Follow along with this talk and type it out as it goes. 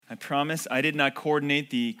promise I did not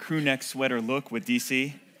coordinate the crew neck sweater look with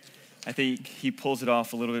DC. I think he pulls it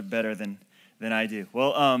off a little bit better than I do.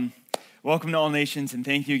 Well, welcome to All Nations, and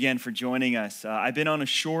thank you again for joining us. I've been on a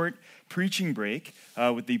short preaching break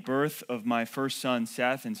with the birth of my first son,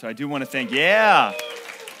 Seth, and so I do want to thank DC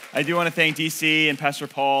and Pastor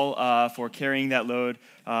Paul for carrying that load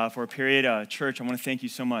for a period. Church, I want to thank you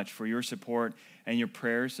so much for your support and your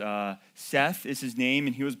prayers. Seth is his name,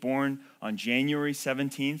 and he was born on January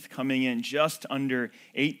 17th, coming in just under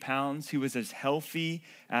 8 pounds. He was as healthy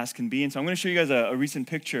as can be. And so I'm going to show you guys a recent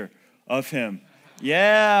picture of him.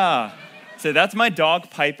 Yeah. So that's my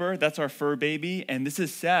dog, Piper. That's our fur baby. And this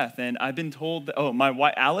is Seth. And I've been told, my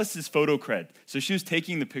wife, Alice is photo cred. So she was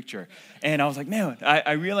taking the picture. And I was like, man,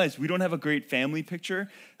 I realized we don't have a great family picture.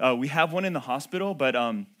 We have one in the hospital, but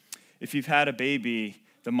if you've had a baby,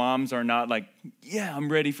 the moms are not like, yeah,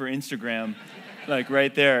 I'm ready for Instagram, like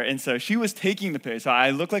right there. And so she was taking the picture. So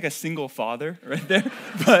I look like a single father right there,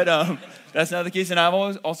 but that's not the case. And I've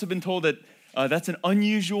also been told that that's an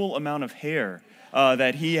unusual amount of hair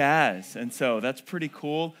that he has. And so that's pretty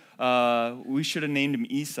cool. We should have named him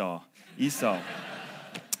Esau.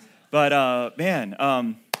 But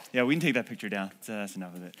yeah, we can take that picture down. So that's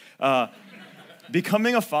enough of it.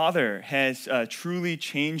 Becoming a father has truly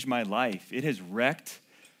changed my life. It has wrecked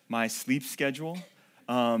my sleep schedule.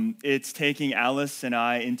 It's taking Alice and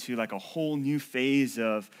I into like a whole new phase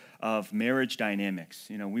of marriage dynamics.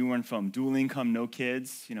 You know, we went from dual income, no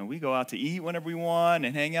kids. You know, we go out to eat whenever we want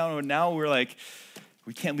and hang out. And now we're like,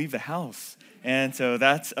 we can't leave the house. And so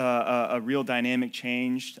that's a real dynamic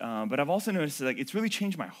change. But I've also noticed like it's really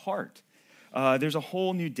changed my heart. There's a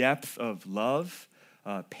whole new depth of love,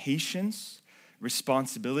 patience,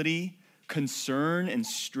 responsibility, concern, and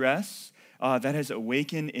stress that has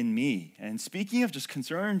awakened in me. And speaking of just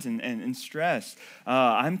concerns and stress,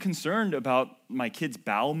 I'm concerned about my kid's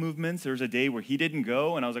bowel movements. There was a day where he didn't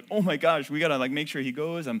go, and I was like, oh my gosh, we gotta like make sure he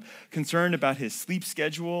goes. I'm concerned about his sleep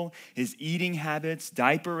schedule, his eating habits,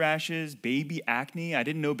 diaper rashes, baby acne. I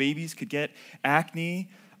didn't know babies could get acne.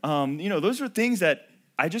 Those are things that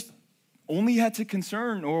I just only had to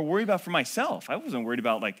concern or worry about for myself. I wasn't worried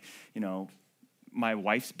about my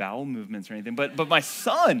wife's bowel movements or anything, but my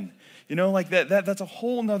son, that's a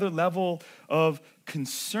whole nother level of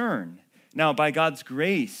concern. Now, by God's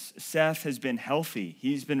grace, Seth has been healthy.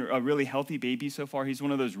 He's been a really healthy baby so far. He's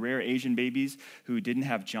one of those rare Asian babies who didn't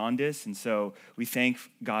have jaundice, and so we thank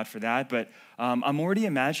God for that. But I'm already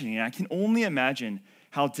imagining, and I can only imagine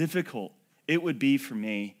how difficult it would be for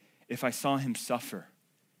me if I saw him suffer,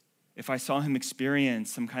 if I saw him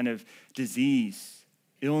experience some kind of disease,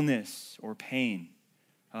 illness, or pain.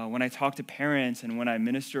 When I talk to parents and when I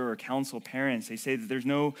minister or counsel parents, they say that there's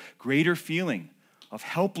no greater feeling of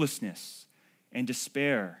helplessness and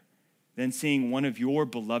despair than seeing one of your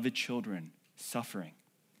beloved children suffering.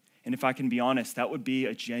 And if I can be honest, that would be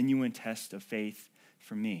a genuine test of faith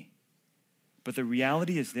for me. But the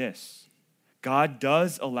reality is this: God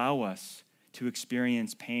does allow us to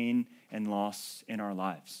experience pain and loss in our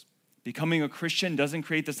lives. Becoming a Christian doesn't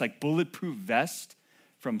create this like bulletproof vest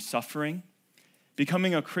from suffering.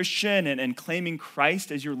 Becoming a Christian and claiming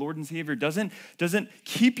Christ as your Lord and Savior doesn't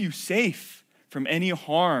keep you safe from any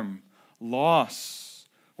harm, loss,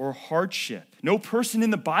 or hardship. No person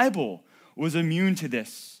in the Bible was immune to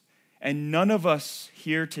this, and none of us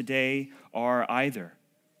here today are either.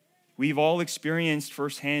 We've all experienced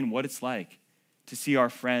firsthand what it's like to see our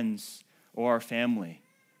friends or our family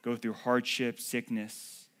go through hardship,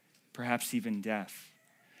 sickness, perhaps even death.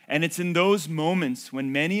 And it's in those moments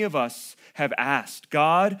when many of us have asked,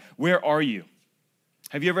 God, where are you?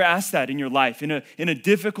 Have you ever asked that in your life, in a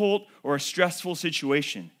difficult or a stressful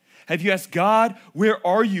situation? Have you asked, God, where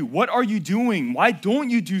are you? What are you doing? Why don't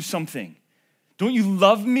you do something? Don't you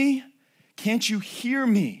love me? Can't you hear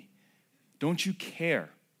me? Don't you care?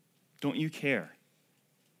 Don't you care?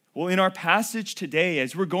 Well, in our passage today,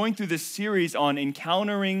 as we're going through this series on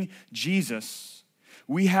encountering Jesus,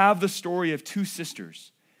 we have the story of two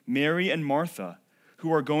sisters, Mary and Martha,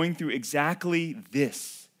 who are going through exactly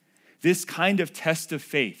this kind of test of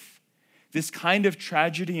faith, this kind of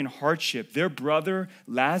tragedy and hardship. Their brother,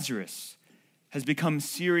 Lazarus, has become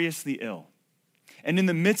seriously ill. And in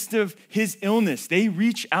the midst of his illness, they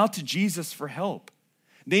reach out to Jesus for help.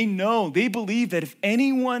 They believe that if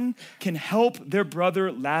anyone can help their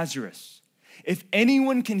brother Lazarus, if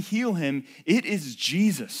anyone can heal him, it is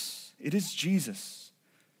Jesus. It is Jesus.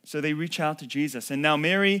 So they reach out to Jesus. And now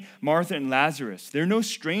Mary, Martha, and Lazarus, they're no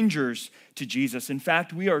strangers to Jesus. In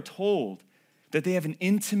fact, we are told that they have an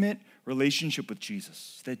intimate relationship with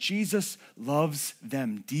Jesus, that Jesus loves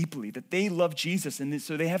them deeply, that they love Jesus. And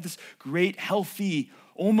so they have this great, healthy,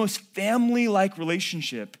 almost family-like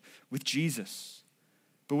relationship with Jesus.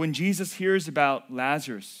 But when Jesus hears about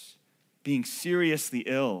Lazarus being seriously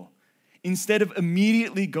ill, instead of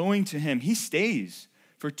immediately going to him, he stays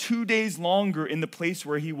for 2 days longer in the place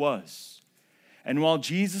where he was. And while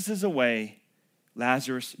Jesus is away,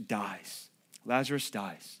 Lazarus dies. Lazarus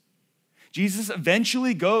dies. Jesus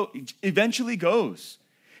eventually goes.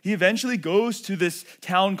 He eventually goes to this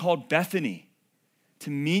town called Bethany to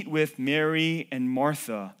meet with Mary and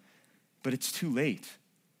Martha, but it's too late.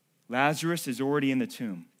 Lazarus is already in the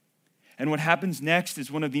tomb. And what happens next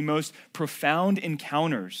is one of the most profound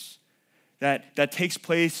encounters that takes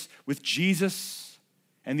place with Jesus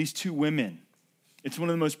and these two women. It's one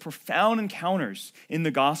of the most profound encounters in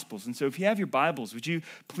the Gospels. And so if you have your Bibles, would you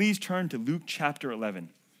please turn to Luke chapter 11.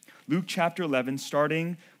 Luke chapter 11,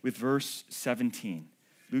 starting with verse 17.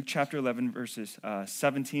 Luke chapter 11, verses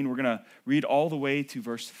 17. We're going to read all the way to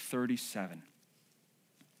verse 37.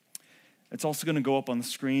 It's also going to go up on the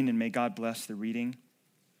screen, and may God bless the reading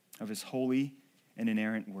of his holy and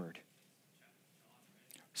inerrant word.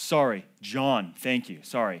 Sorry, John. Thank you.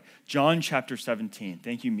 Sorry. John chapter 17.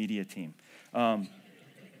 Thank you, media team.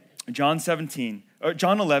 John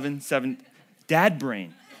 11, 7. Dad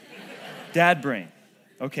brain. Dad brain.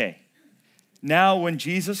 Okay. Now, when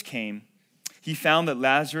Jesus came, he found that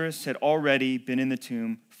Lazarus had already been in the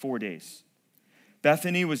tomb 4 days.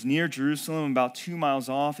 Bethany was near Jerusalem, about 2 miles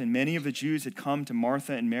off, and many of the Jews had come to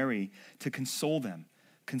Martha and Mary to console them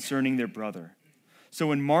concerning their brother. So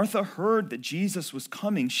when Martha heard that Jesus was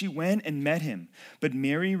coming, she went and met him, but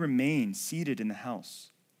Mary remained seated in the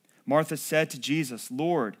house. Martha said to Jesus,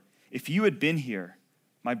 "Lord, if you had been here,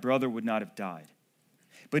 my brother would not have died.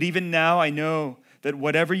 But even now I know that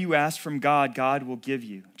whatever you ask from God, God will give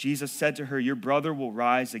you." Jesus said to her, "Your brother will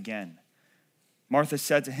rise again." Martha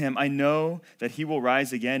said to him, "I know that he will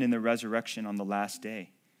rise again in the resurrection on the last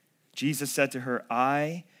day." Jesus said to her,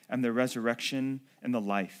 "I am the resurrection and the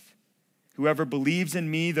life. Whoever believes in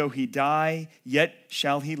me, though he die, yet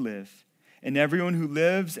shall he live. And everyone who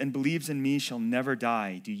lives and believes in me shall never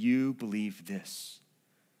die. Do you believe this?"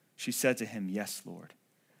 She said to him, "Yes, Lord.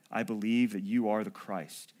 I believe that you are the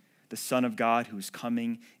Christ, the Son of God who is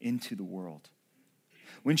coming into the world."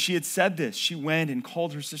 When she had said this, she went and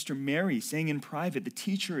called her sister Mary, saying in private, "The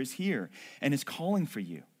teacher is here and is calling for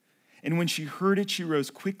you." And when she heard it, she rose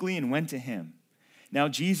quickly and went to him. Now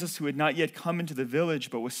Jesus, who had not yet come into the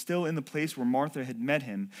village, but was still in the place where Martha had met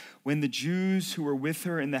him, when the Jews who were with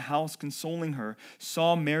her in the house consoling her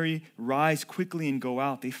saw Mary rise quickly and go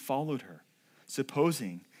out, they followed her,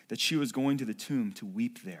 supposing that she was going to the tomb to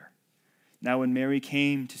weep there. Now when Mary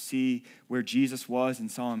came to see where Jesus was and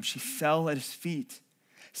saw him, she fell at his feet,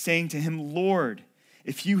 saying to him, "Lord,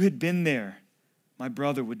 if you had been there, my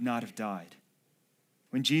brother would not have died."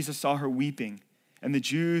 When Jesus saw her weeping, and the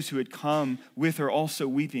Jews who had come with her also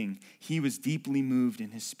weeping, he was deeply moved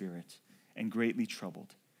in his spirit and greatly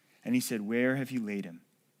troubled. And he said, "Where have you laid him?"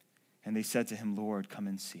 And they said to him, "Lord, come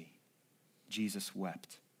and see." Jesus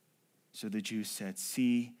wept. So the Jews said,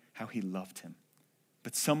 "See how he loved him."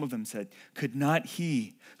 But some of them said, "Could not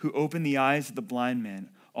he who opened the eyes of the blind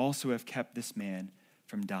man also have kept this man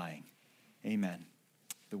from dying?" Amen.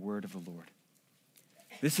 The word of the Lord.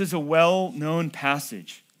 This is a well-known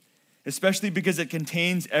passage, especially because it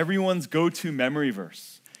contains everyone's go-to memory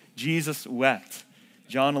verse. Jesus wept.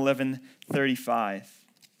 John 11:35.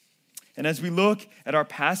 And as we look at our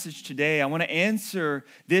passage today, I want to answer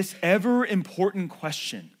this ever important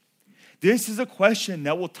question. This is a question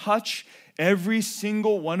that will touch every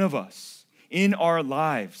single one of us in our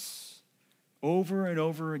lives over and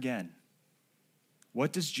over again.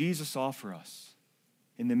 What does Jesus offer us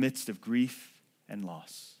in the midst of grief and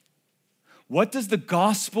loss? What does the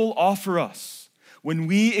gospel offer us when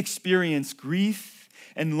we experience grief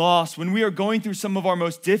and loss, when we are going through some of our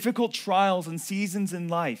most difficult trials and seasons in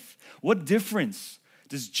life? What difference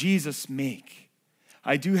does Jesus make?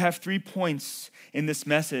 I do have 3 points in this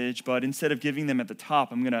message, but instead of giving them at the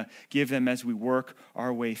top, I'm going to give them as we work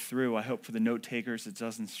our way through. I hope for the note takers it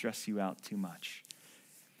doesn't stress you out too much.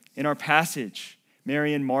 In our passage,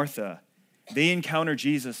 Mary and Martha, they encounter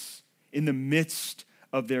Jesus in the midst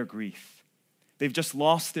of their grief. They've just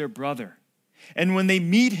lost their brother. And when they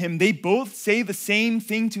meet him, they both say the same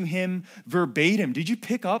thing to him verbatim. Did you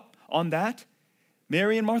pick up on that?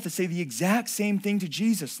 Mary and Martha say the exact same thing to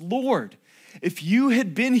Jesus. "Lord, if you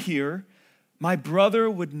had been here, my brother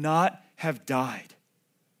would not have died."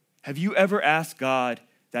 Have you ever asked God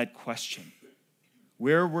that question?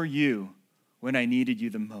 Where were you when I needed you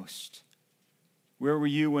the most? Where were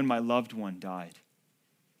you when my loved one died?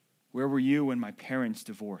 Where were you when my parents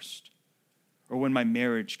divorced? Or when my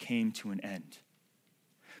marriage came to an end?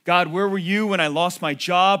 God, where were you when I lost my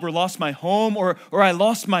job or lost my home or I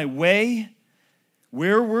lost my way?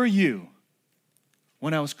 Where were you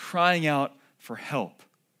when I was crying out for help?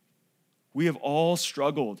 We have all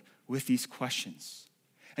struggled with these questions.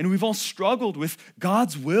 And we've all struggled with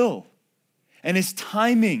God's will and his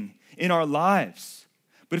timing in our lives.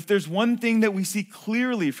 But if there's one thing that we see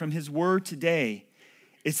clearly from his word today,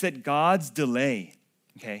 it's that God's delay,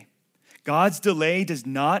 okay? God's delay does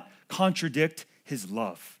not contradict his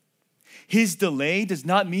love. His delay does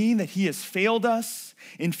not mean that he has failed us.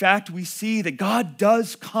 In fact, we see that God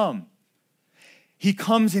does come. He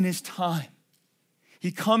comes in his time.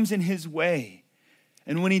 He comes in his way.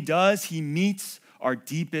 And when he does, he meets our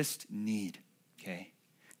deepest need, okay?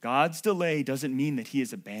 God's delay doesn't mean that he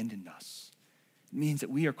has abandoned us. It means that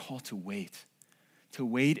we are called to wait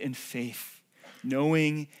in faith,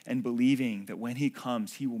 knowing and believing that when he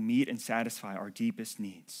comes, he will meet and satisfy our deepest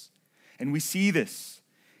needs. And we see this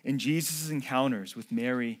in Jesus' encounters with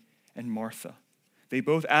Mary and Martha. They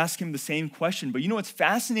both ask him the same question, but you know what's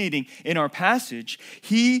fascinating in our passage?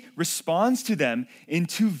 He responds to them in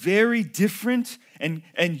two very different and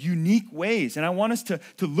unique ways. And I want us to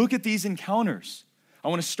look at these encounters. I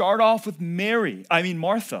want to start off with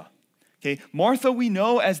Martha. Okay, Martha we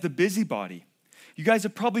know as the busybody. You guys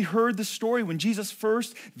have probably heard the story when Jesus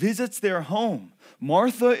first visits their home.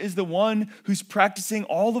 Martha is the one who's practicing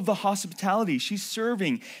all of the hospitality. She's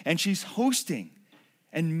serving and she's hosting.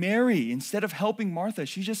 And Mary, instead of helping Martha,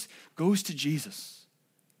 she just goes to Jesus.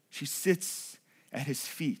 She sits at his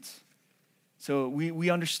feet. So we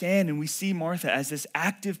understand and we see Martha as this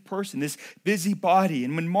active person, this busybody.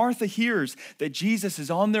 And when Martha hears that Jesus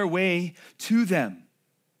is on their way to them,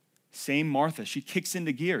 same Martha, she kicks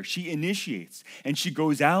into gear, she initiates, and she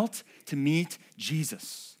goes out to meet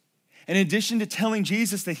Jesus. In addition to telling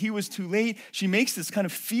Jesus that he was too late, she makes this kind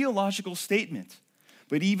of theological statement.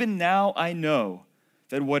 But even now I know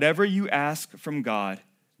that whatever you ask from God,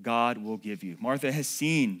 God will give you. Martha has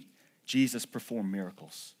seen Jesus perform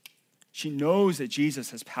miracles. She knows that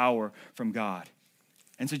Jesus has power from God.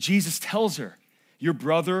 And so Jesus tells her, your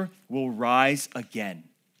brother will rise again.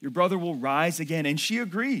 Your brother will rise again. And she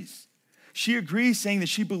agrees. She agrees, saying that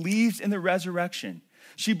she believes in the resurrection.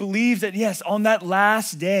 She believes that, yes, on the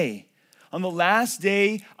last day,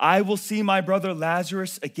 I will see my brother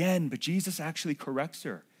Lazarus again. But Jesus actually corrects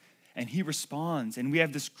her. And he responds. And we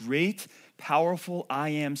have this great, powerful I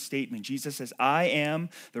am statement. Jesus says, I am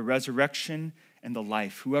the resurrection and the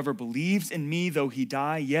life. Whoever believes in me, though he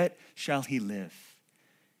die, yet shall he live.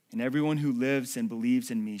 And everyone who lives and believes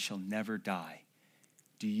in me shall never die.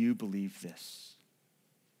 Do you believe this?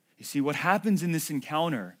 You see, what happens in this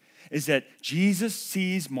encounter is that Jesus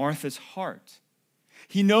sees Martha's heart.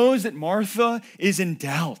 He knows that Martha is in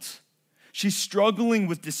doubt. She's struggling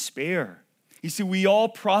with despair. You see, we all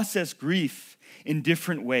process grief in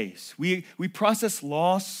different ways. We process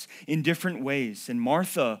loss in different ways. And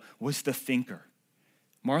Martha was the thinker.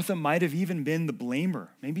 Martha might have even been the blamer.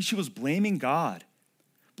 Maybe she was blaming God,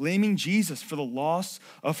 blaming Jesus for the loss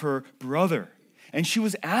of her brother. And she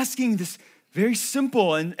was asking this very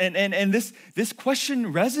simple, and this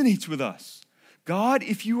question resonates with us. God,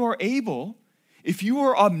 if you are able, if you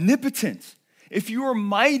are omnipotent, if you are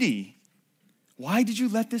mighty, why did you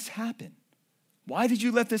let this happen? Why did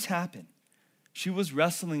you let this happen? She was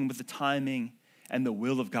wrestling with the timing and the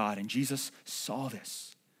will of God, and Jesus saw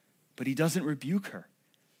this. But he doesn't rebuke her.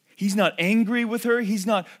 He's not angry with her. He's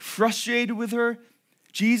not frustrated with her.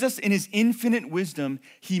 Jesus, in his infinite wisdom,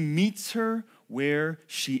 he meets her where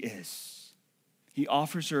she is. He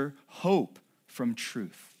offers her hope from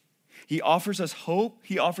truth. He offers us hope.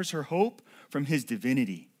 He offers her hope from his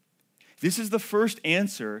divinity. This is the first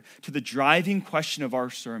answer to the driving question of our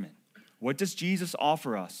sermon. What does Jesus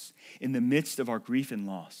offer us in the midst of our grief and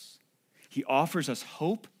loss? He offers us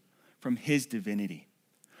hope from his divinity.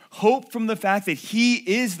 Hope from the fact that he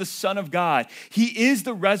is the Son of God. He is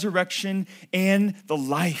the resurrection and the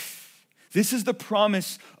life. This is the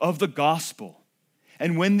promise of the gospel.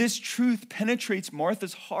 And when this truth penetrates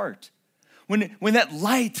Martha's heart, when that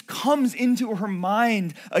light comes into her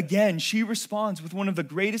mind again, she responds with one of the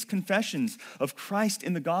greatest confessions of Christ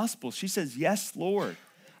in the gospel. She says, yes, Lord,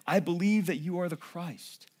 I believe that you are the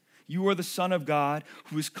Christ. You are the Son of God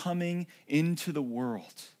who is coming into the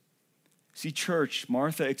world. See, church,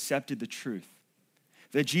 Martha accepted the truth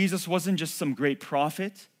that Jesus wasn't just some great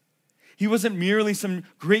prophet. He wasn't merely some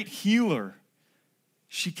great healer.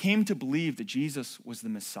 She came to believe that Jesus was the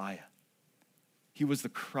Messiah. He was the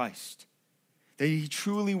Christ. That he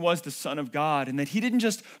truly was the Son of God, and that he didn't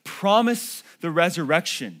just promise the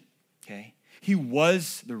resurrection, okay? He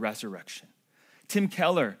was the resurrection. Tim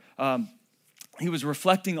Keller, he was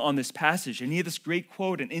reflecting on this passage, and he had this great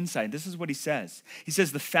quote and insight. This is what he says. He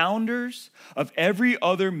says, the founders of every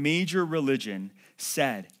other major religion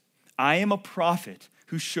said, I am a prophet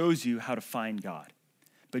who shows you how to find God.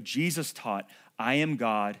 But Jesus taught, I am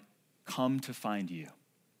God, come to find you.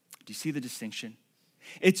 Do you see the distinction?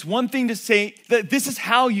 It's one thing to say that this is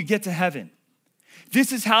how you get to heaven.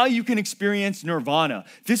 This is how you can experience nirvana.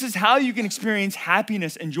 This is how you can experience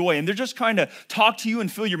happiness and joy. And they're just trying to talk to you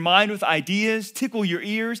and fill your mind with ideas, tickle your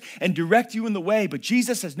ears, and direct you in the way. But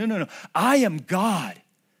Jesus says, no. I am God.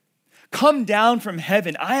 Come down from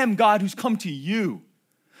heaven. I am God who's come to you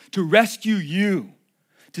to rescue you,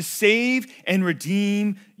 to save and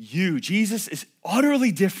redeem you. Jesus is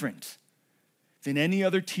utterly different than any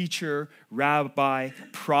other teacher, rabbi,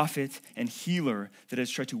 prophet, and healer that has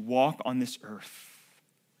tried to walk on this earth.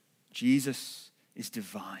 Jesus is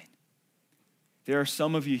divine. There are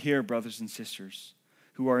some of you here, brothers and sisters,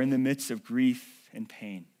 who are in the midst of grief and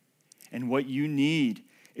pain. And what you need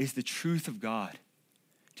is the truth of God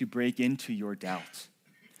to break into your doubt.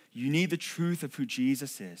 You need the truth of who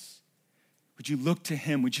Jesus is. Would you look to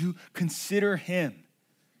him? Would you consider him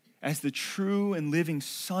as the true and living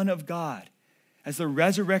Son of God, as the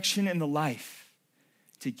resurrection and the life,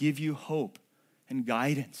 to give you hope and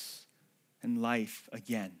guidance and life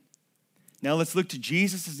again? Now let's look to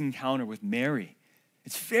Jesus' encounter with Mary.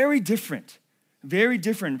 It's very different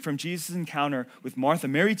from Jesus' encounter with Martha.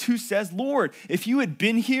 Mary too says, Lord, if you had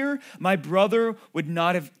been here, my brother would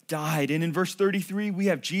not have died. And in verse 33, we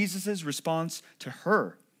have Jesus' response to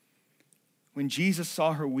her. When Jesus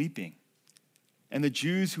saw her weeping, and the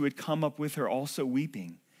Jews who had come up with her also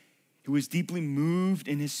weeping, he was deeply moved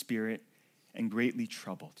in his spirit and greatly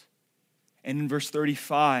troubled. And in verse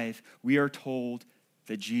 35, we are told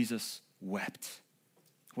that Jesus wept.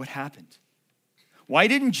 What happened? Why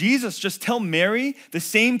didn't Jesus just tell Mary the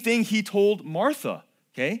same thing he told Martha?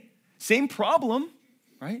 Okay? Same problem,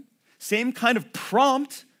 right? Same kind of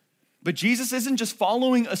prompt, but Jesus isn't just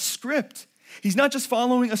following a script. He's not just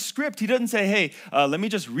following a script. He doesn't say, hey, let me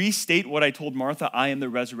just restate what I told Martha. I am the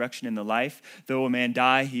resurrection and the life. Though a man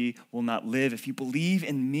die, he will not live if you believe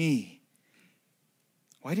in me.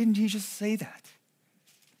 Why didn't he just say that?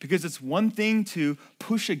 Because it's one thing to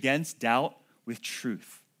push against doubt with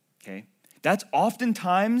truth, okay? That's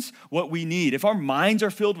oftentimes what we need. If our minds are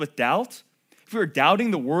filled with doubt, if we're doubting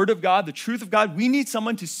the word of God, the truth of God, we need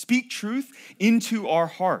someone to speak truth into our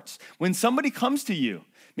hearts. When somebody comes to you,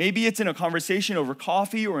 maybe it's in a conversation over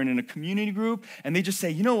coffee or in a community group, and they just say,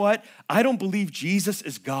 you know what? I don't believe Jesus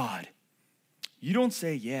is God. You don't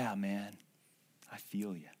say, yeah, man, I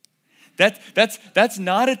feel you. That's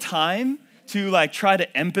not a time to try to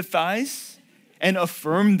empathize and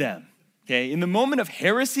affirm them, okay? In the moment of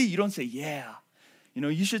heresy, you don't say, yeah.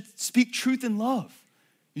 You should speak truth in love.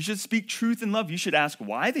 You should speak truth in love. You should ask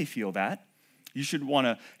why they feel that. You should want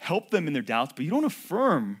to help them in their doubts, but you don't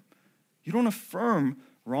affirm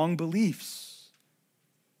wrong beliefs.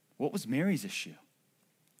 What was Mary's issue?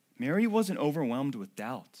 Mary wasn't overwhelmed with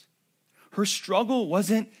doubt. Her struggle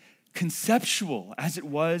wasn't conceptual as it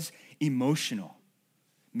was emotional.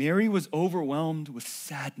 Mary was overwhelmed with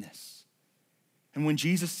sadness. And when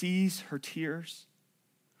Jesus sees her tears,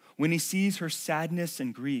 when he sees her sadness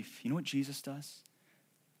and grief, you know what Jesus does?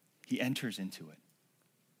 He enters into it.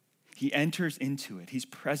 He enters into it. He's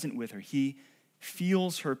present with her. He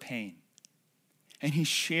feels her pain. And he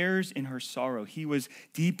shares in her sorrow. He was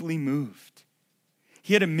deeply moved.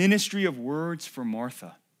 He had a ministry of words for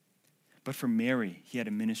Martha, but for Mary, he had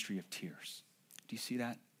a ministry of tears. Do you see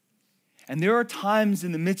that? And there are times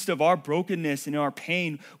in the midst of our brokenness and our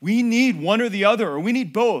pain, we need one or the other, or we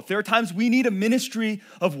need both. There are times we need a ministry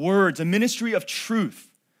of words, a ministry of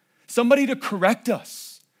truth, somebody to correct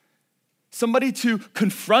us, somebody to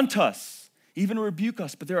confront us, even rebuke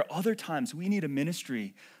us. But there are other times we need a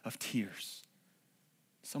ministry of tears,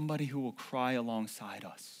 somebody who will cry alongside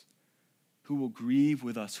us, who will grieve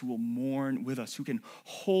with us, who will mourn with us, who can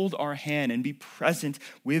hold our hand and be present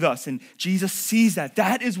with us. And Jesus sees that.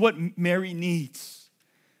 That is what Mary needs.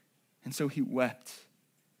 And so he wept.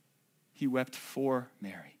 He wept for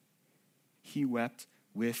Mary. He wept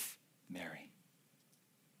with Mary.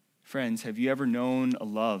 Friends, have you ever known a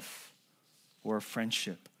love or a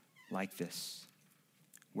friendship like this,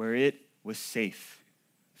 where it was safe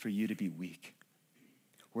for you to be weak,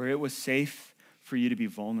 where it was safe for you to be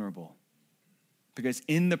vulnerable? Because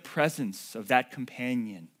in the presence of that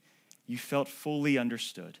companion, you felt fully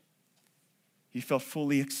understood. You felt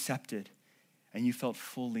fully accepted, and you felt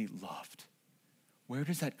fully loved. Where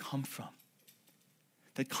does that come from?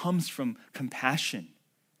 That comes from compassion,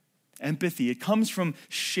 empathy. It comes from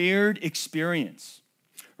shared experience.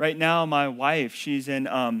 Right now, my wife, she's in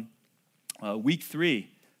week 3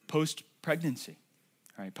 post-pregnancy.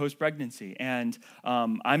 All right, post-pregnancy. And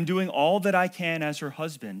I'm doing all that I can as her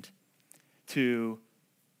husband to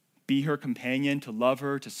be her companion, to love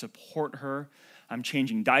her, to support her. I'm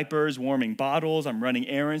changing diapers, warming bottles, I'm running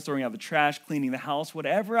errands, throwing out the trash, cleaning the house,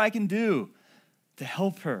 whatever I can do to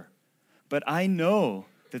help her. But I know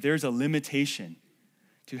that there's a limitation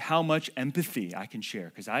to how much empathy I can share,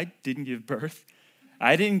 because I didn't give birth.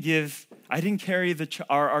 I didn't carry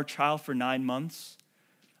our child for 9 months.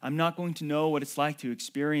 I'm not going to know what it's like to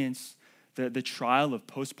experience the trial of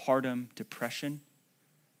postpartum depression,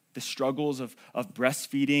 the struggles of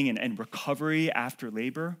breastfeeding and recovery after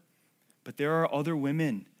labor. But there are other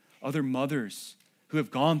women, other mothers who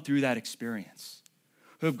have gone through that experience,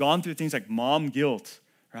 who have gone through things like mom guilt,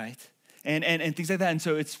 right? And things like that. And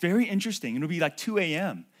so it's very interesting. It'll be like 2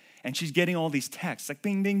 a.m. and she's getting all these texts, like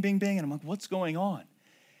bing, bing, bing, bing. And I'm like, what's going on?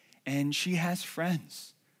 And she has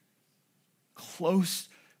friends, close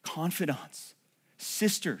confidants,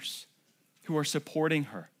 sisters who are supporting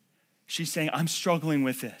her. She's saying, I'm struggling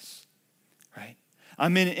with this, right?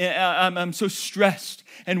 I'm so stressed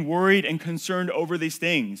and worried and concerned over these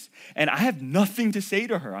things. And I have nothing to say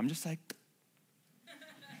to her. I'm just like,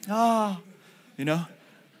 I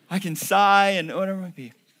can sigh and whatever it might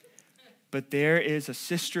be. But there is a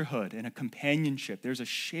sisterhood and a companionship. There's a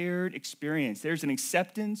shared experience. There's an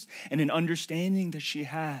acceptance and an understanding that she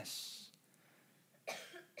has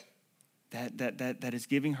that is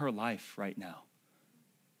giving her life right now.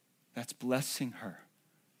 That's blessing her.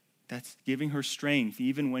 That's giving her strength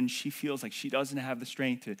even when she feels like she doesn't have the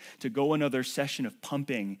strength to go another session of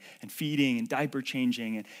pumping and feeding and diaper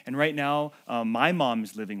changing. And right now, my mom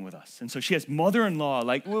is living with us. And so she has mother-in-law.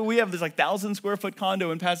 Like, we have this 1,000 square foot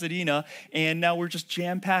condo in Pasadena, and now we're just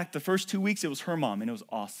jam-packed. The first 2 weeks, it was her mom, and it was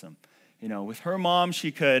awesome. With her mom,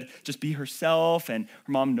 she could just be herself, and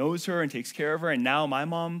her mom knows her and takes care of her. And now my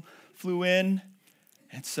mom flew in.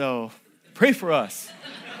 And so pray for us.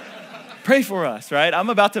 Pray for us, right?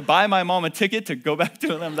 I'm about to buy my mom a ticket to go back to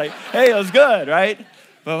them. I'm like, hey, it was good, right?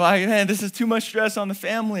 But like, man, this is too much stress on the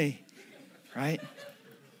family, right?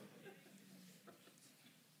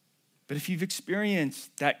 But if you've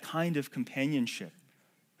experienced that kind of companionship,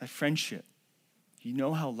 that friendship, you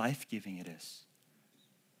know how life-giving it is.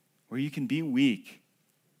 Where you can be weak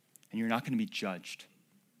and you're not going to be judged.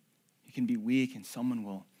 You can be weak and someone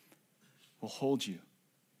will hold you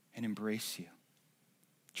and embrace you.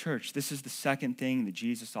 Church, this is the second thing that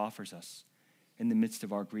Jesus offers us in the midst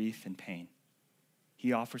of our grief and pain.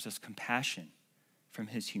 He offers us compassion from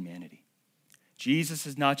his humanity. Jesus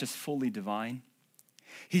is not just fully divine.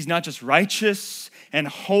 He's not just righteous and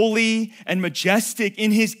holy and majestic.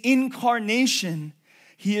 In his incarnation,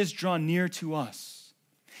 he is drawn near to us.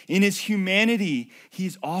 In his humanity,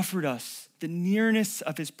 he's offered us the nearness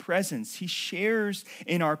of his presence. He shares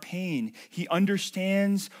in our pain. He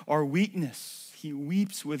understands our weakness. He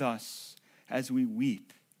weeps with us as we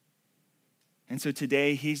weep. And so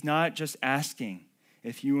today, he's not just asking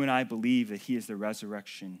if you and I believe that he is the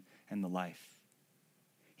resurrection and the life.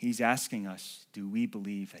 He's asking us, do we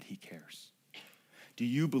believe that he cares? Do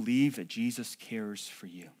you believe that Jesus cares for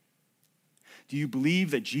you? Do you believe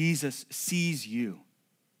that Jesus sees you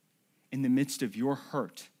in the midst of your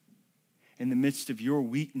hurt, in the midst of your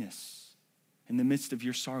weakness, in the midst of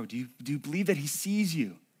your sorrow? Do you believe that he sees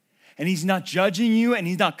you? And he's not judging you and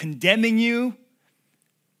he's not condemning you,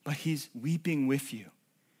 but he's weeping with you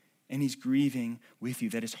and he's grieving with you,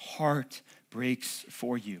 that his heart breaks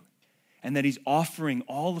for you and that he's offering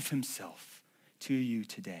all of himself to you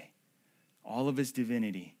today, all of his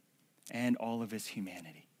divinity and all of his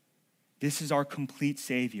humanity. This is our complete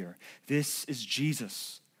Savior. This is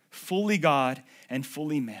Jesus, fully God and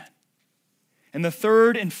fully man. And the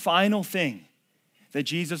third and final thing that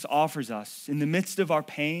Jesus offers us in the midst of our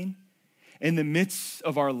pain, in the midst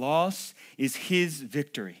of our loss, is his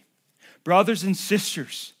victory. Brothers and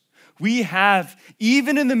sisters, we have,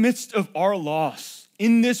 even in the midst of our loss,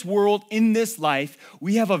 in this world, in this life,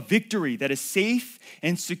 we have a victory that is safe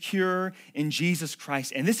and secure in Jesus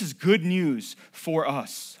Christ. And this is good news for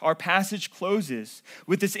us. Our passage closes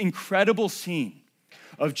with this incredible scene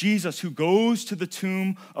of Jesus who goes to the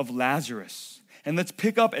tomb of Lazarus. And let's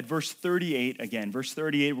pick up at verse 38 again. Verse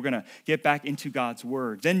 38, we're going to get back into God's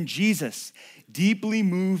word. Then Jesus, deeply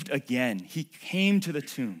moved again, he came to the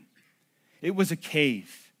tomb. It was a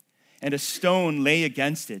cave, and a stone lay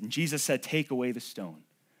against it. And Jesus said, take away the stone.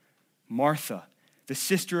 Martha, the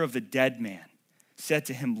sister of the dead man, said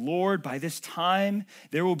to him, Lord, by this time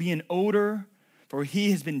there will be an odor, for he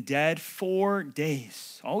has been dead 4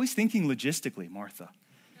 days. Always thinking logistically, Martha.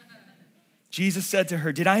 Jesus said to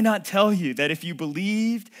her, "Did I not tell you that if you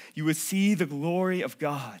believed, you would see the glory of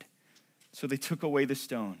God?" So they took away the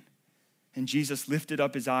stone. And Jesus lifted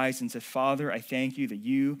up his eyes and said, "Father, I thank you that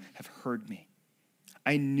you have heard me.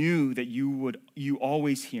 I knew that you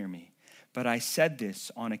always hear me, but I said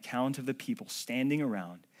this on account of the people standing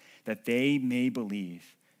around, that they may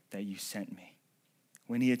believe that you sent me."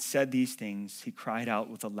 When he had said these things, he cried out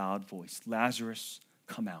with a loud voice, "Lazarus,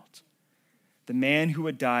 come out." The man who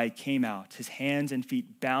had died came out, his hands and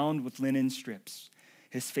feet bound with linen strips,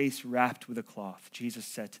 his face wrapped with a cloth. Jesus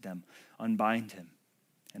said to them, "Unbind him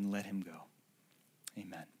and let him go."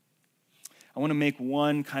 Amen. I want to make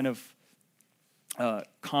one kind of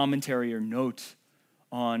commentary or note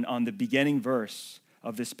on the beginning verse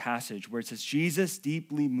of this passage where it says, Jesus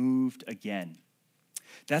deeply moved again.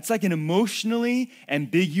 That's like an emotionally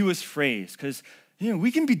ambiguous phrase because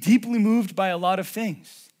we can be deeply moved by a lot of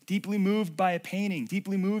things. Deeply moved by a painting,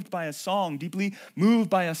 deeply moved by a song, deeply moved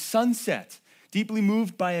by a sunset, deeply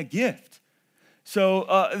moved by a gift. So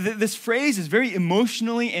this phrase is very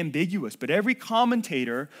emotionally ambiguous, but every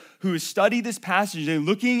commentator who has studied this passage, they're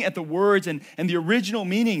looking at the words and the original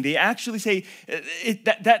meaning, they actually say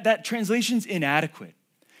that translation's inadequate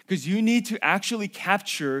because you need to actually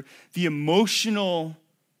capture the emotional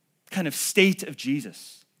kind of state of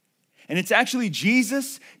Jesus. And it's actually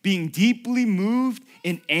Jesus being deeply moved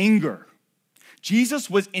in anger. Jesus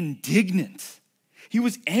was indignant. He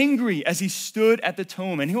was angry as he stood at the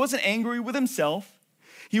tomb, and he wasn't angry with himself.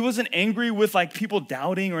 He wasn't angry with people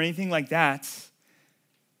doubting or anything like that.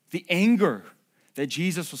 The anger that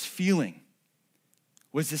Jesus was feeling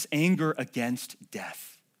was this anger against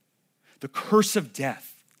death, the curse of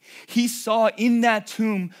death. He saw in that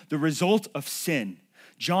tomb the result of sin.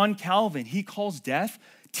 John Calvin, he calls death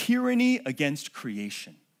tyranny against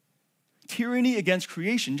creation. Tyranny against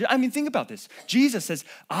creation. I mean, think about this. Jesus says,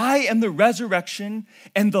 "I am the resurrection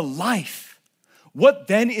and the life." What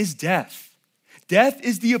then is death? Death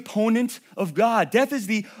is the opponent of God. Death is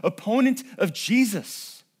the opponent of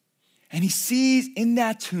Jesus. And he sees in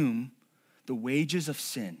that tomb the wages of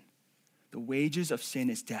sin. The wages of sin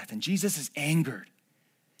is death. And Jesus is angered.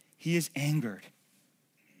 He is angered.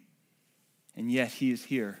 And yet he is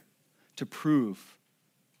here to prove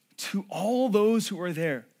to all those who are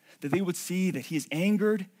there that they would see that he is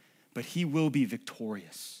angered, but he will be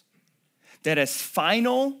victorious. That as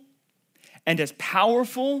final and as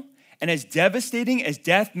powerful and as devastating as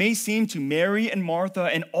death may seem to Mary and Martha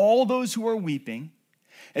and all those who are weeping,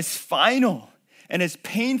 as final and as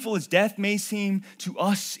painful as death may seem to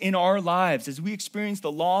us in our lives as we experience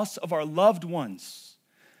the loss of our loved ones,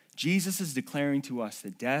 Jesus is declaring to us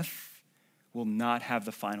that death will not have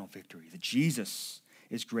the final victory, that Jesus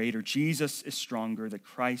is greater, Jesus is stronger, that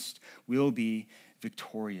Christ will be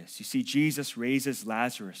victorious. You see, Jesus raises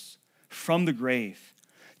Lazarus from the grave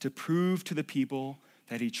to prove to the people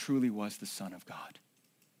that he truly was the Son of God.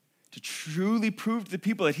 To truly prove to the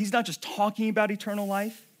people that he's not just talking about eternal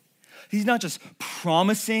life, he's not just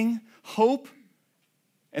promising hope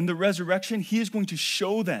and the resurrection, he is going to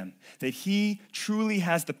show them that he truly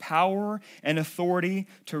has the power and authority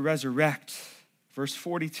to resurrect. Verse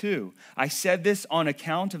 42, "I said this on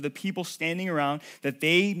account of the people standing around, that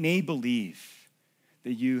they may believe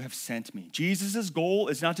that you have sent me." Jesus' goal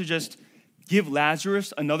is not to just give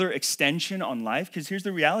Lazarus another extension on life, because here's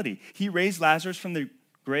the reality. He raised Lazarus from the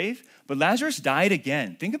grave, but Lazarus died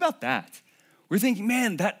again. Think about that. We're thinking,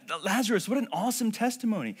 man, that Lazarus, what an awesome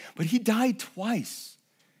testimony. But he died twice.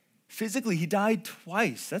 Physically, he died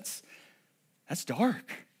twice. That's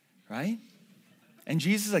dark, right? And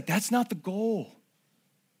Jesus is like, that's not the goal.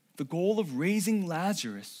 The goal of raising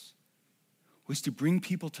Lazarus was to bring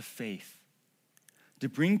people to faith. To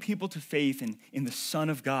bring people to faith in the Son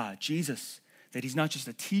of God, Jesus, that he's not just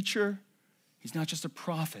a teacher, he's not just a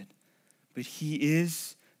prophet, but he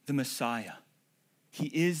is the Messiah. He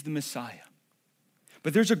is the Messiah.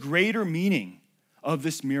 But there's a greater meaning of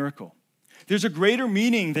this miracle. There's a greater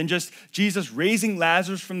meaning than just Jesus raising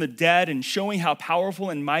Lazarus from the dead and showing how powerful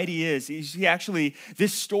and mighty he is. You see, actually,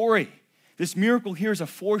 this story, this miracle here is a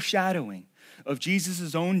foreshadowing of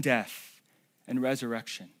Jesus' own death and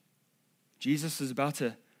resurrection. Jesus is about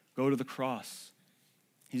to go to the cross.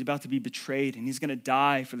 He's about to be betrayed, and he's going to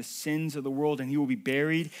die for the sins of the world, and he will be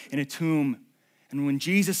buried in a tomb. And when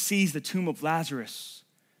Jesus sees the tomb of Lazarus,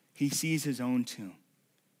 he sees his own tomb.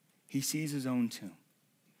 He sees his own tomb.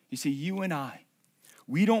 You see, you and I,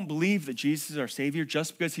 we don't believe that Jesus is our Savior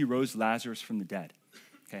just because he rose Lazarus from the dead,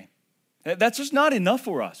 okay? That's just not enough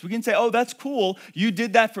for us. We can say, oh, that's cool. You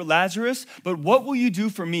did that for Lazarus, but what will you do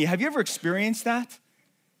for me? Have you ever experienced that?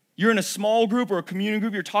 You're in a small group or a community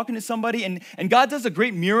group, you're talking to somebody, and God does a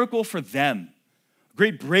great miracle for them, a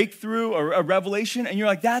great breakthrough or a revelation, and you're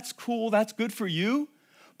like, that's cool, that's good for you,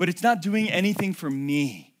 but it's not doing anything for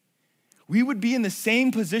me. We would be in the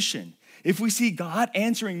same position if we see God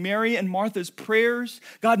answering Mary and Martha's prayers,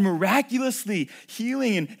 God miraculously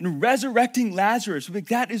healing and resurrecting Lazarus. We're like,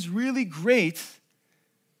 that is really great,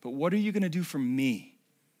 but what are you going to do for me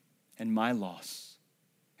and my loss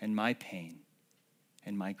and my pain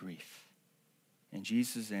and my grief? And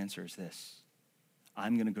Jesus' answer is this: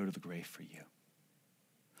 I'm going to go to the grave for you.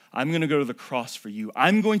 I'm going to go to the cross for you.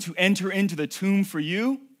 I'm going to enter into the tomb for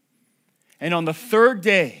you. And on the third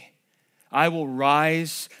day, I will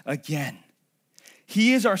rise again.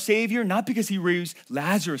 He is our Savior, not because he raised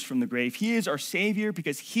Lazarus from the grave. He is our Savior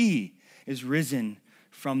because he is risen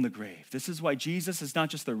from the grave. This is why Jesus is not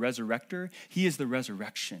just the resurrector, he is the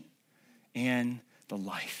resurrection and the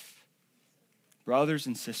life. Brothers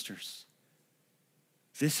and sisters,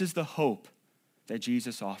 this is the hope that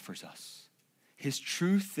Jesus offers us. His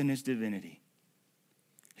truth in his divinity,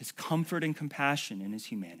 his comfort and compassion in his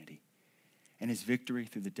humanity, and his victory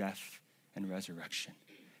through the death and resurrection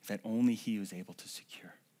that only he was able to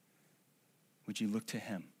secure. Would you look to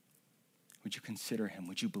him? Would you consider him?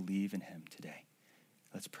 Would you believe in him today?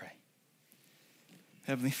 Let's pray.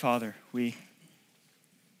 Heavenly Father, we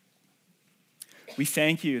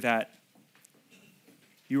thank you that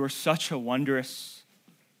you are such a wondrous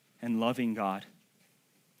and loving God.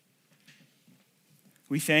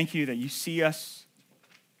 We thank you that you see us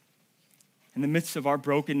in the midst of our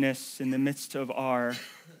brokenness, in the midst of our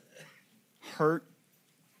hurt,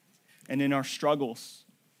 and in our struggles.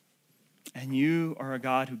 And you are a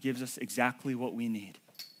God who gives us exactly what we need.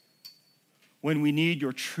 When we need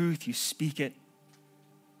your truth, you speak it.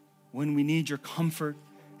 When we need your comfort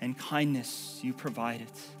and kindness, you provide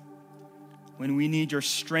it. When we need your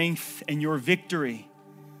strength and your victory,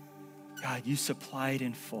 God, you supply it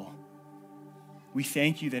in full. We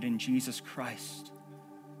thank you that in Jesus Christ,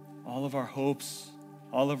 all of our hopes,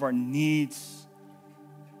 all of our needs,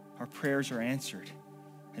 our prayers are answered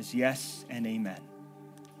as yes and amen.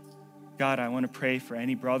 God, I want to pray for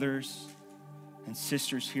any brothers and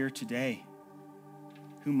sisters here today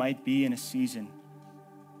who might be in a season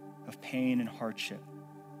of pain and hardship.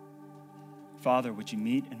 Father, would you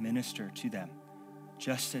meet and minister to them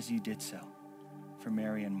just as you did so for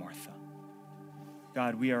Mary and Martha?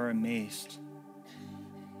 God, we are amazed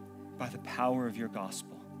by the power of your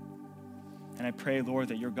gospel. And I pray, Lord,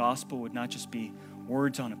 that your gospel would not just be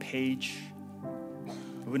words on a page.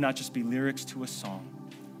 It would not just be lyrics to a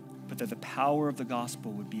song, but that the power of the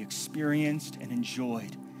gospel would be experienced and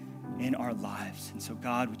enjoyed in our lives. And so,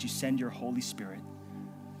 God, would you send your Holy Spirit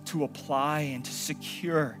to apply and to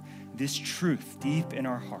secure this truth deep in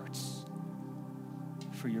our hearts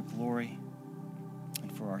for your glory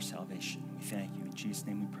and for our salvation. We thank you. In Jesus'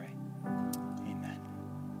 name we pray.